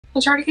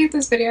I'll try to keep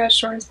this video as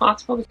short as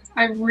possible because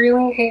I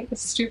really hate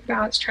this stupid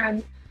ass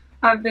trend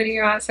of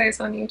video essays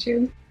on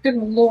YouTube. Good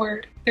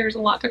lord, there's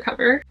a lot to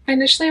cover. I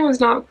initially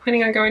was not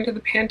planning on going to the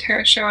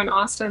Pantera show in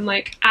Austin,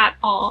 like, at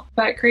all,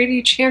 but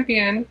Grady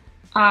Champion,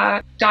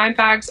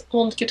 Dimebag's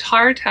old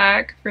guitar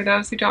tech, for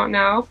those who don't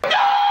know.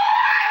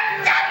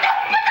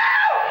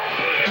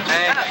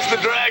 That's the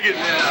dragon!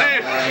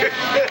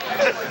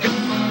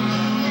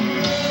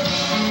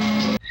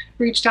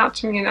 Reached out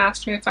to me and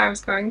asked me if I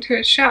was going to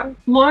his show.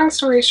 Long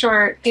story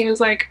short, he was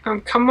like,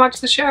 come watch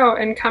the show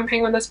and come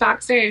hang with us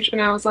backstage. And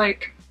I was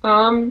like,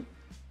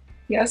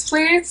 yes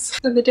please.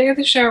 So the day of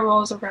the show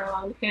rolls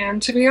around,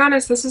 and to be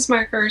honest, this is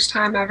my first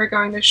time ever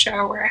going to a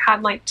show where I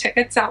had like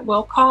tickets at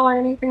will call or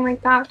anything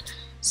like that.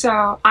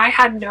 So I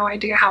had no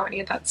idea how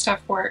any of that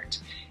stuff worked.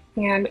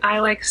 And I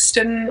like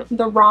stood in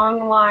the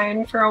wrong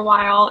line for a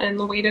while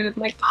and waited in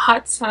like the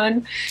hot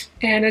sun.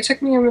 And it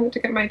took me a minute to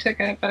get my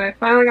ticket, but I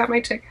finally got my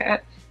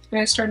ticket. And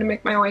I started to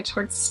make my way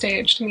towards the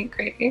stage to meet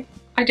Grady.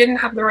 I didn't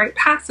have the right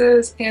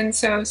passes, and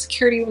so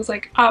security was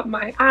like up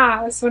my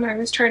ass when I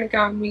was trying to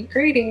go and meet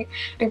Grady,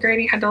 and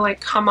Grady had to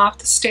like come off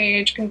the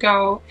stage and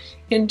go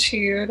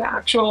into the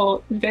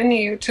actual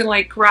venue to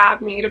like grab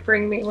me to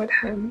bring me with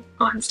him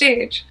on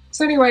stage.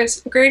 So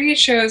anyways, Grady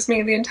shows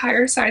me the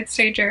entire side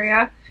stage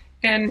area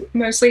and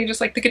mostly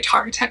just like the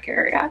guitar tech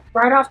area.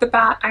 Right off the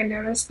bat, I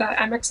noticed that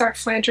MXR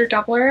flanger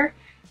doubler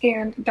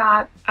and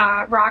that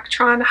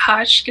Rocktron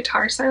Hush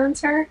guitar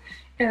silencer,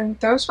 and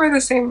those were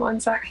the same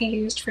ones that he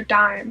used for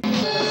Dime.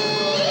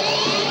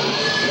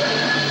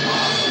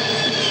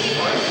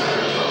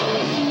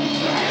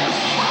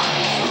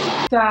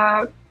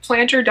 The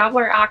flanger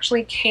doubler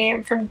actually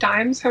came from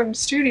Dime's home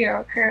studio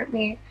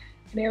apparently,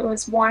 and it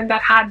was one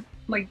that had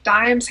like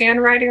Dime's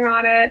handwriting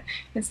on it.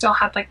 It still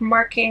had like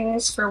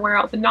markings for where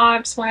all the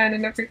knobs went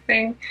and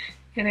everything,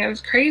 and it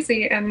was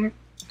crazy. And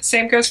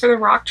same goes for the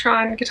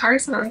Rocktron guitar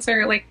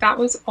silencer. Like, that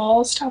was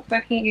all stuff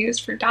that he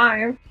used for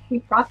Dime. He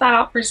brought that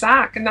out for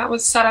Zakk, and that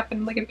was set up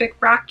in like a big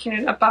rack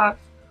unit above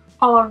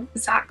all of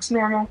Zakk's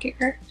normal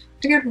gear.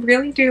 I could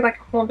really do like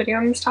a whole video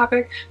on this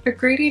topic, but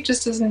Grady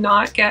just does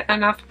not get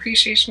enough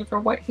appreciation for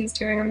what he's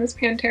doing on this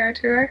Pantera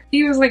tour.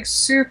 He was like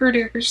super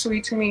duper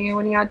sweet to me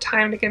when he had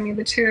time to give me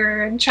the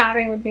tour and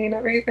chatting with me and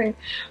everything,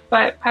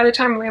 but by the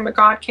time Lamb of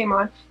God came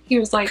on, he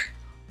was like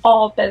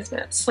all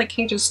business. Like,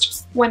 he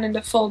just went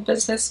into full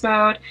business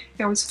mode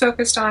and was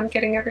focused on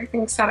getting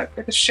everything set up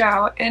for the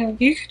show,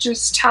 and you could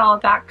just tell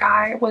that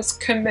guy was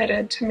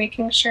committed to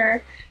making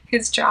sure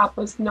his job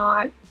was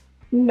not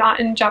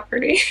in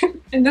jeopardy.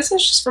 And this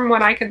is just from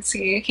what I could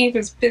see. He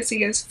was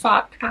busy as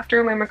fuck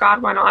after Lamb of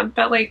God went on,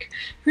 but like,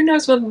 who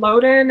knows what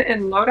load in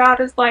and load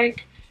out is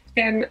like.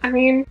 And I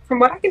mean, from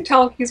what I can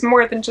tell, he's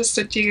more than just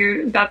a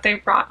dude that they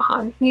brought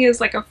on. He is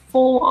like a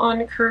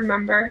full-on crew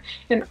member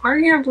and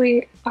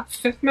arguably a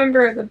fifth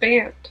member of the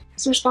band.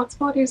 His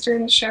responsibilities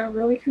during the show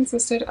really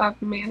consisted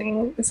of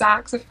manning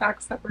Zakk's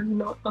effects that were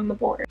not on the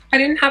board. I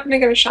didn't happen to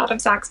get a shot of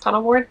Zakk's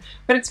pedalboard,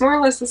 but it's more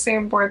or less the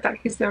same board that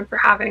he's known for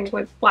having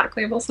with Black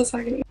Label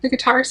Society. The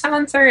guitar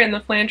silencer and the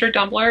flanger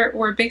doubler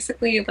were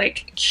basically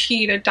like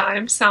key to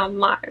Dime sound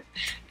live,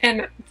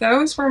 and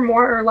those were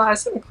more or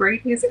less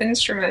Grady's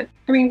instrument.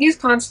 I mean, he's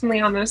constantly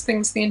on those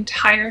things the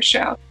entire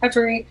show.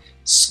 Every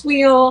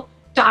squeal,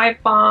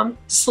 dive bomb,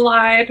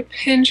 slide,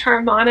 pinch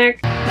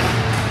harmonic.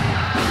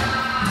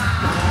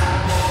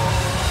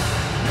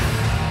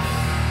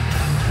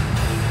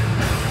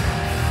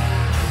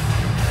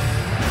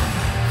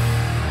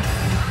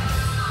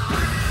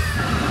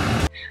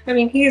 I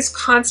mean, he is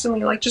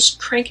constantly like just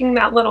cranking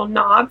that little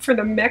knob for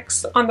the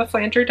mix on the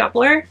flanger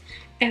doubler,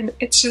 and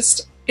it's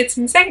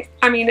insane.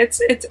 I mean,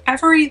 it's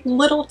every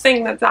little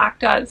thing that Zakk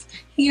does.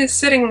 He is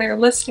sitting there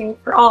listening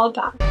for all of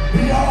that.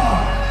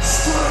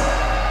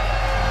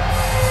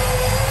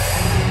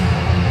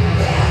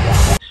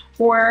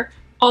 Or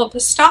all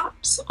the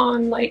stops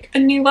on like a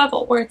new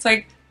level where it's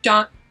like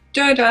da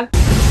da da.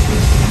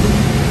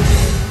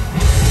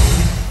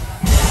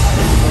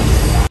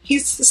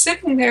 He's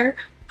sitting there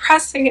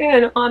pressing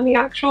in on the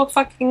actual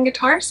fucking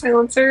guitar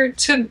silencer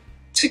to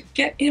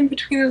get in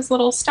between those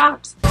little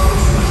stops.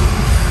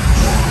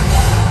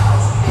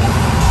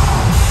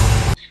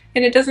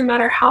 And it doesn't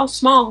matter how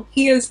small,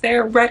 he is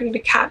there ready to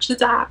catch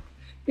Zakk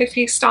if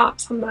he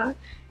stops on that.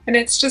 And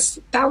it's just,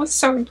 that was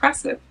so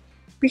impressive,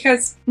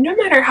 because no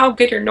matter how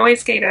good your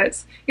noise gate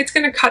is, it's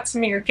going to cut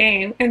some of your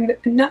gain, and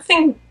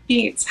nothing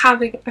beats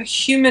having a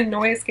human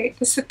noise gate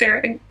to sit there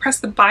and press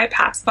the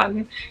bypass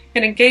button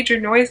and engage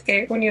your noise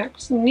gate when you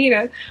actually need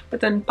it,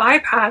 but then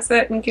bypass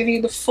it and give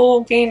you the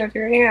full gain of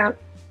your amp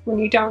when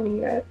you don't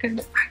need it.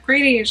 And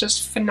Grady is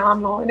just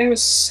phenomenal, and it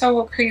was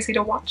so crazy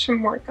to watch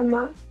him work on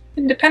that.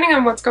 And depending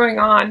on what's going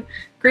on,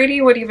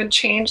 Grady would even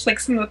change like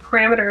some of the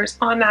parameters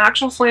on the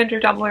actual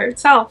flanger doubler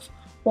itself,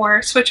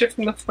 or switch it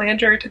from the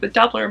flanger to the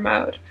doubler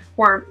mode,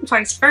 or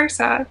vice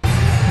versa.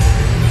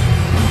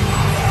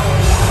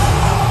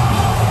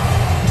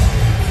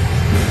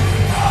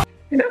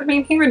 And I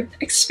mean, he would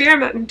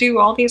experiment and do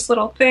all these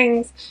little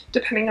things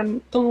depending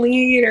on the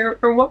lead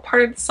or what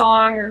part of the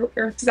song or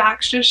if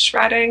Zakk's just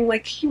shredding.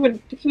 Like he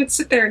would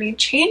sit there and he'd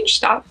change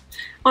stuff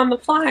on the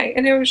fly.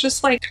 And it was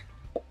just like,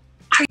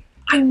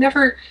 I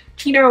never,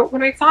 you know,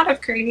 when I thought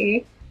of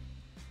Grady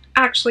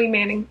actually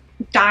manning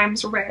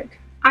Dime's rig,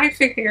 I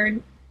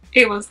figured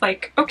it was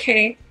like,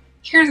 okay,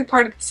 here's a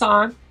part of the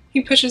song,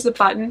 he pushes a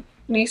button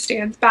and he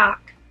stands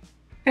back.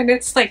 And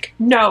it's like,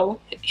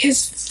 no,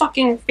 his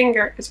fucking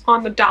finger is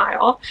on the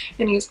dial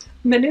and he's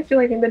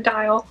manipulating the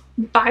dial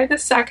by the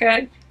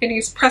second and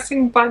he's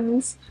pressing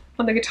buttons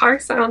on the guitar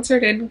silencer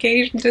to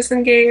engage and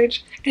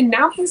disengage. And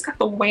now he's got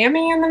the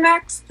whammy in the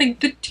mix.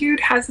 Like, the dude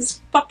has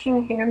his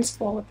fucking hands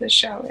full with this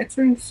show. It's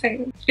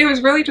insane. It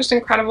was really just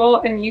incredible,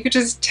 and you could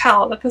just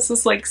tell that this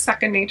is like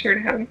second nature to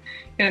him.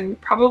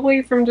 And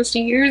probably from just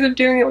years of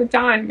doing it with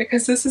Dime,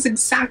 because this is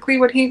exactly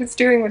what he was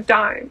doing with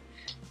Dime.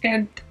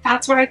 And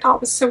that's what I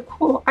thought was so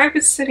cool. I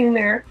was sitting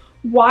there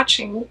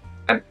watching,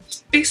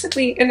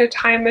 basically in a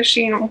time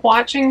machine,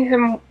 watching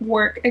him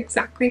work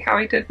exactly how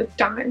he did with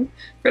Dime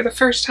for the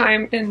first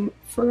time in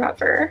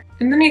forever.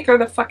 And then you throw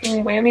the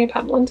fucking whammy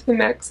pedal into the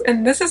mix,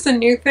 and this is a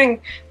new thing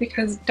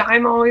because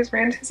Dime always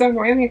ran his own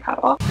whammy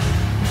pedal.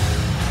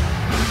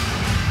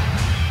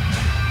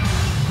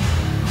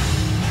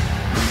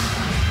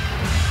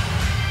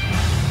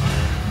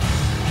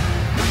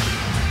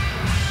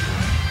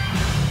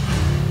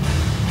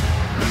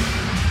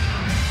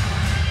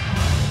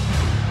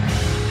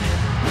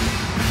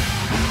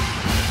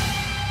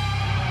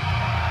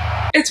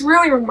 It's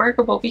really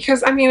remarkable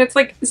because, I mean, it's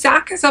like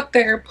Zakk is up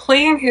there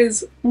playing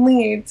his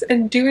leads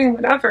and doing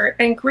whatever,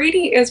 and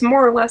Grady is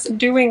more or less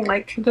doing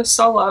like the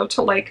solo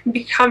to like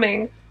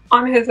becoming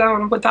on his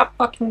own with that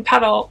fucking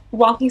pedal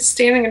while he's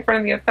standing in front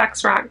of the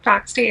effects rack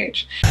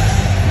backstage.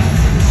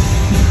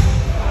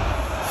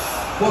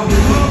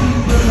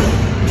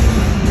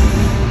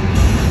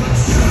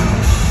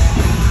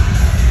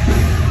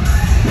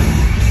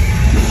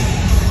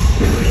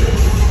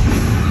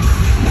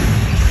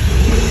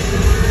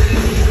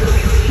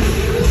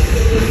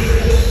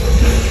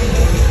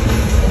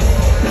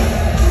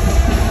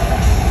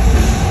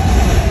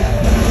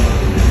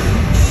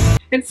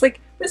 It's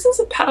like, this is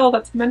a pedal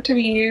that's meant to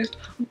be used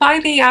by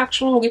the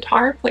actual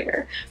guitar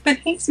player, but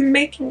he's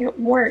making it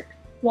work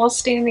while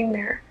standing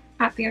there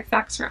at the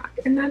effects rack.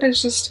 And that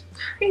is just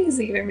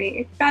crazy to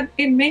me. That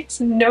it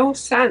makes no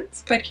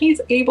sense, but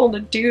he's able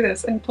to do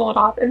this and pull it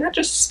off, and that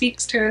just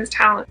speaks to his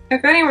talent.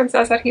 If anyone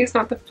says that he's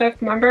not the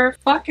fifth member,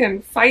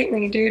 fucking fight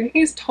me, dude.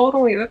 He's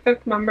totally the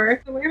fifth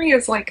member. The whammy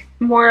is like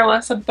more or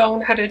less a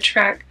boneheaded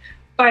trick,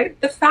 but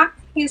the fact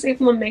that he's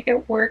able to make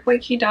it work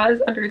like he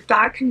does under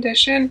that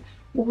condition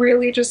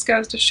really just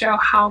goes to show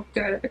how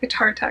good of a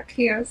guitar tech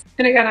he is.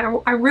 And again,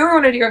 I really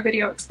want to do a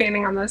video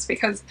expanding on this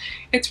because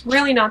it's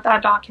really not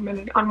that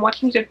documented on what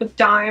he did with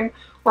Dime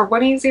or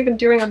what he's even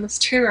doing on this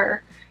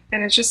tour.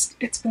 And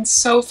it's been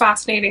so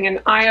fascinating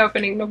and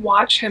eye-opening to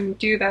watch him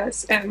do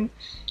this. And,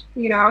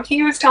 you know,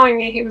 he was telling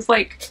me, he was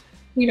like,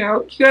 you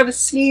know, you have a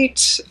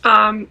seat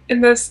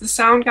in this, the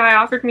sound guy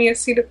offered me a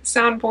seat at the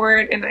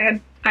soundboard,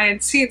 and I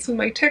had seats with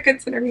my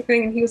tickets and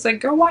everything, and he was like,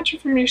 go watch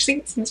it from your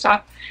seats and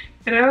stuff.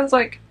 And I was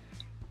like,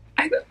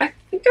 I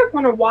think I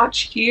want to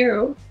watch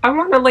you. I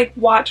want to like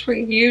watch what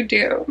you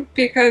do,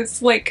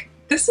 because like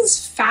this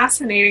is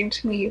fascinating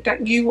to me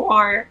that you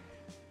are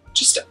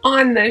just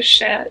on this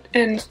shit.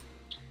 And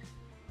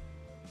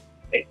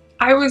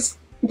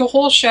the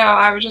whole show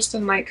I was just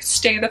in like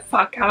stay the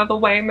fuck out of the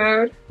way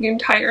mode the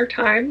entire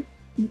time,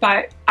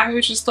 but I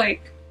was just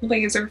like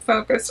laser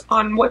focused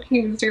on what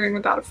he was doing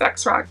with that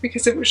effects rack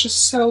because it was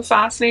just so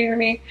fascinating to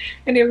me,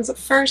 and it was a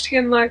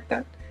first-hand look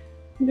that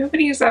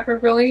nobody has ever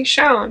really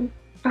shown.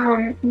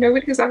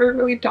 Nobody has ever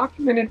really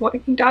documented what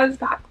he does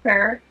back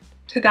there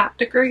to that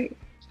degree.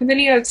 And then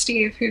you have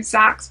Steve, who's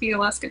Zakk's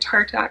VLS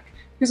guitar tech,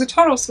 who's a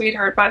total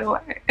sweetheart, by the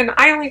way. And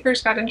I only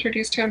first got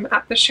introduced to him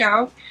at the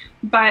show,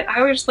 but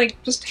I was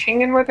like just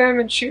hanging with him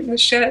and shooting the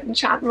shit and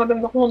chatting with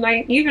him the whole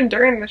night, even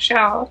during the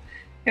show.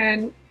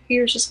 And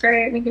he was just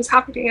great, and he was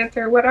happy to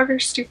answer whatever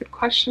stupid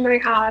question I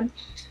had.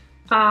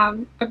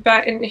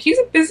 And he's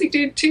a busy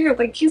dude too,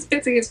 like he's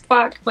busy as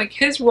fuck. Like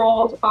his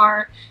roles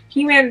are,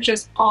 he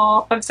manages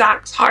all of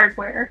Zakk's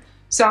hardware.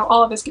 So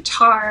all of his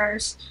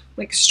guitars,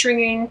 like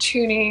stringing,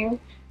 tuning,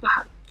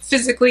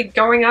 physically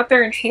going out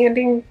there and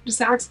handing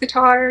Zakk's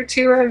guitar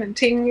to him and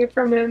taking it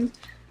from him.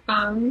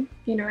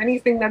 You know,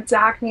 anything that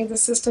Zakk needs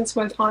assistance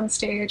with on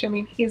stage, I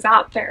mean, he's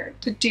out there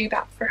to do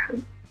that for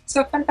him.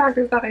 So fun fact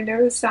is that I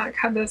noticed Zakk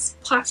had this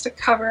plastic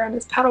cover on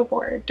his pedal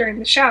board during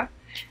the show.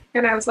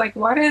 And I was like,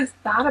 what is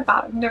that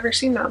about? I've never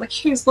seen that. Like,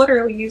 he was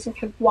literally using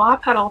his wah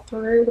pedal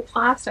through the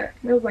plastic.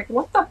 And I was like,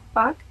 what the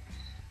fuck?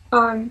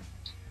 And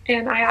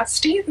I asked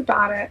Steve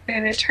about it,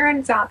 and it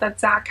turns out that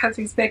Zakk has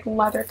these big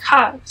leather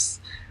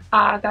cuffs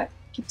that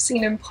you've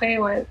seen him play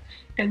with.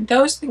 And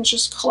those things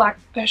just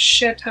collect a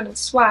shit ton of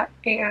sweat.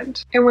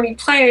 And when he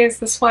plays,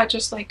 the sweat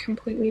just like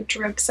completely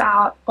drips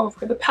out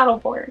over the pedal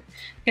board.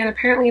 And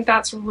apparently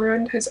that's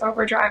ruined his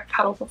overdrive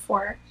pedal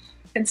before.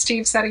 And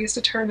Steve said he's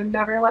determined to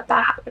never let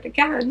that happen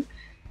again.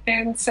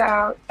 And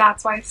so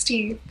that's why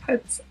Steve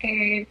puts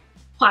a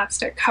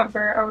plastic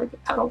cover over the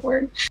pedal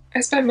board. I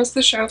spent most of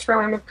the show for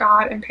Lamb of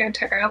God and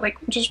Pantera, like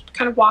just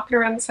kind of walking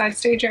around the side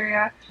stage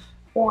area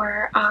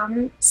or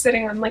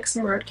sitting on like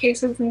some road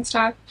cases and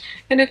stuff.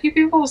 And a few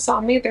people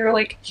saw me, they were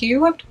like, you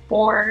looked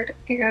bored.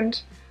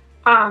 And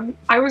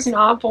I was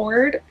not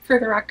bored, for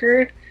the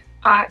record.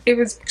 It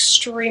was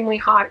extremely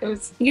hot. It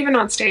was even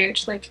on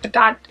stage, like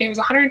it was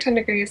 110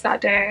 degrees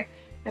that day.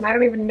 And I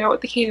don't even know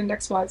what the heat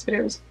index was, but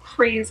it was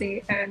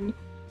crazy. And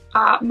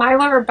my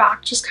lower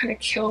back just kind of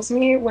kills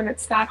me when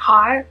it's that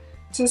hot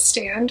to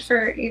stand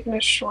for even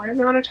a short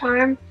amount of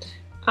time.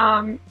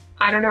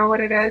 I don't know what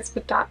it is,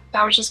 but that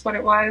was just what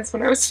it was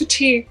when I was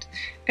fatigued.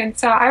 And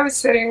so I was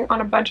sitting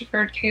on a bunch of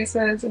road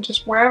cases and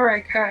just wherever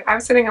I could. I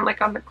was sitting on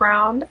like on the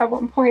ground at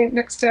one point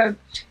next to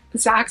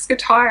Zakk's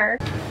guitar.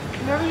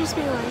 You ever just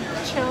be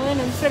like chilling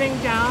and sitting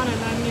down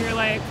and then you're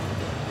like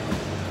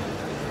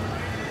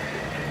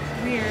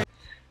weird.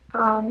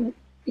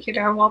 You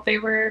know, while they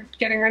were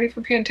getting ready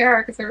for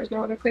Pantera because there was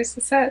no other place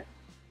to sit.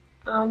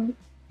 And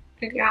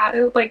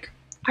yeah,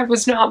 I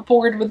was not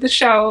bored with the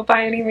show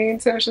by any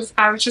means. I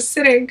was just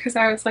sitting because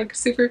I was like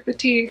super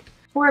fatigued.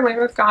 Before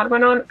Lamb of God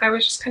went on, I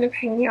was just kind of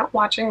hanging out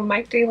watching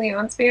Mike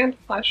DeLeon's band,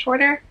 Flesh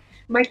Order.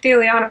 Mike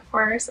DeLeon, of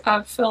course,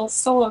 of Phil's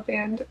solo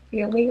band, The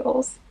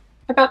Illegals.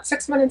 About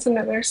 6 minutes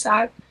into their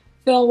set,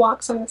 Phil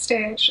walks on the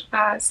stage,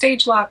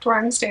 stage left where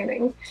I'm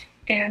standing,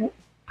 and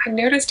I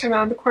noticed him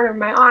out of the corner of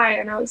my eye,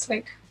 and I was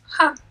like,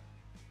 huh,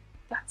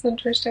 that's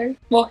interesting.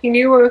 Well, he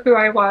knew who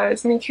I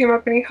was, and he came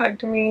up and he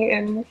hugged me,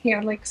 and he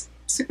had like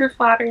super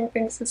flattering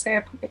things to say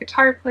about the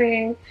guitar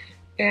playing,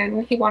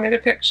 and he wanted a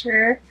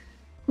picture.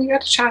 We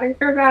got to chatting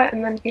for a bit,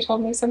 and then he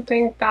told me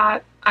something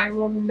that I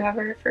will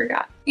never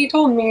forget. He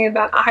told me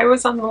that I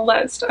was on the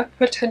list of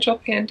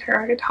potential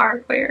Pantera guitar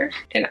player,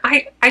 and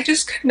I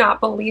just could not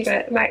believe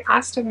it. And I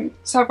asked him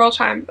several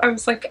times, I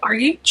was like, are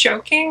you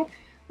joking?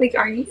 Like,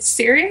 are you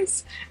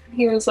serious? And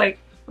he was like,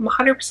 I'm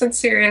 100%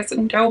 serious,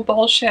 no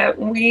bullshit,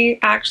 we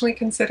actually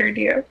considered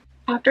you.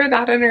 After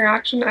that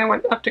interaction, I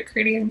went up to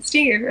Grady and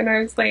Steve, and I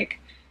was like,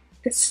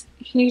 is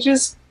he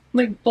just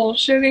like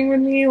bullshitting with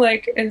me?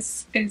 Like,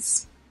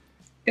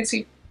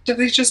 did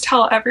he just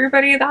tell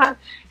everybody that?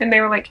 And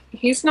they were like,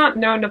 he's not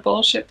known to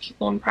bullshit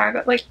people in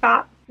private like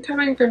that.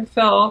 Coming from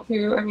Phil,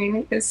 who, I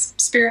mean, is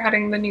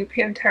spearheading the new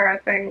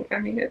Pantera thing, I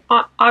mean,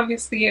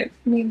 obviously it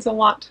means a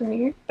lot to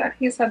me that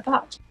he said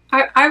that.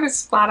 I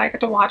was glad I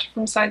got to watch it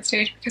from side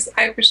stage because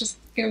it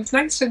was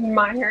nice to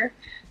admire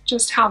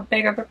just how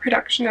big of a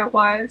production it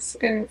was,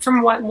 and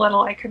from what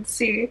little I could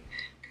see,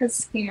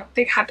 because, you know,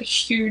 they had the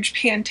huge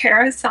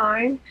Pantera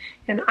sign,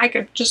 and I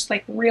could just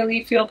like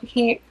really feel the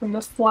heat from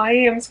the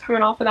flames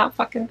coming off of that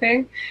fucking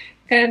thing.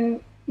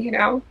 And, you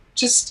know,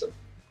 just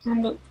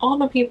all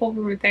the people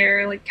who were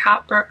there, like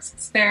Cat Brooks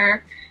is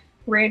there,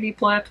 Randy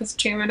Blythe was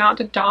jamming out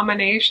to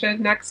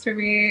Domination next to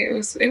me. It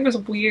was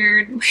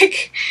weird.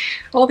 Like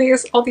all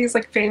these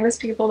like famous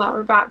people that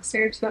were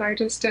backstage that I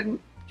just didn't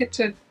get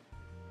to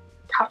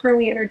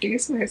properly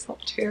introduce myself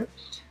to.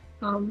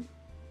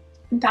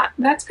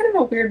 That's kind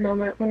of a weird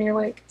moment when you're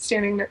like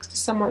standing next to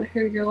someone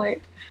who you're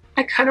like,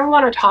 I kind of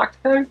want to talk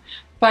to them,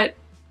 but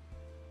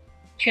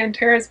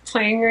Pantera is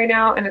playing right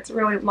now and it's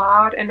really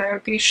loud, and I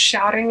would be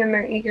shouting in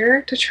their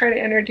ear to try to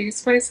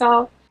introduce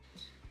myself.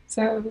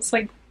 So it was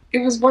like, it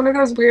was one of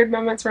those weird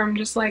moments where I'm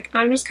just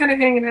kind of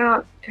hanging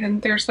out,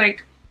 and there's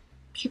like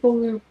people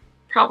who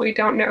probably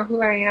don't know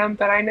who I am,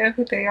 but I know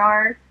who they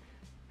are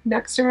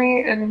next to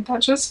me, and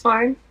that's just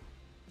fine.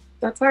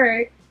 That's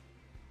alright.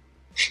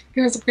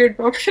 It was a weird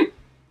moment.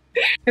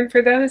 And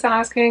for those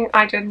asking,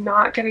 I did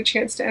not get a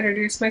chance to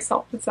introduce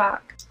myself to Zakk.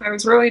 I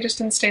was really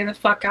just in stay the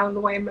fuck out of the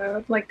way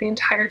mode like the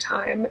entire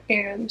time,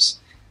 and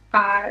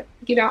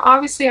you know,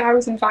 obviously I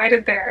was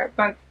invited there,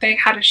 but they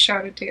had a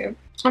show to do.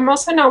 I'm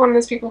also not one of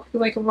those people who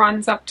like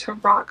runs up to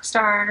rock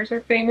stars or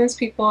famous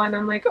people and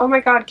I'm like, oh my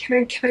god,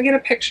 can I get a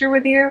picture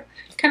with you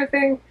kind of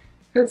thing,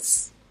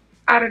 because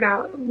I don't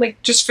know,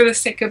 like just for the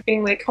sake of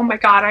being like, oh my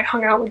god, I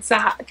hung out with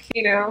Zakk,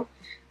 you know.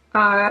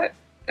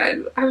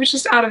 I was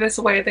just out of his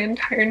way the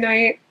entire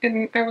night,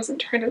 and I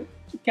wasn't trying to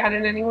get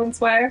in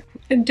anyone's way.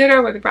 And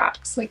ditto with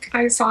Rex, like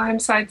I saw him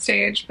side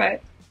stage,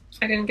 but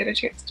I didn't get a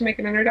chance to make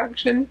an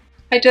introduction.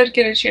 I did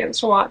get a chance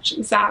to watch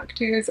Zakk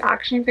do his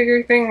action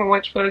figure thing,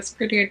 which was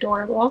pretty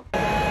adorable.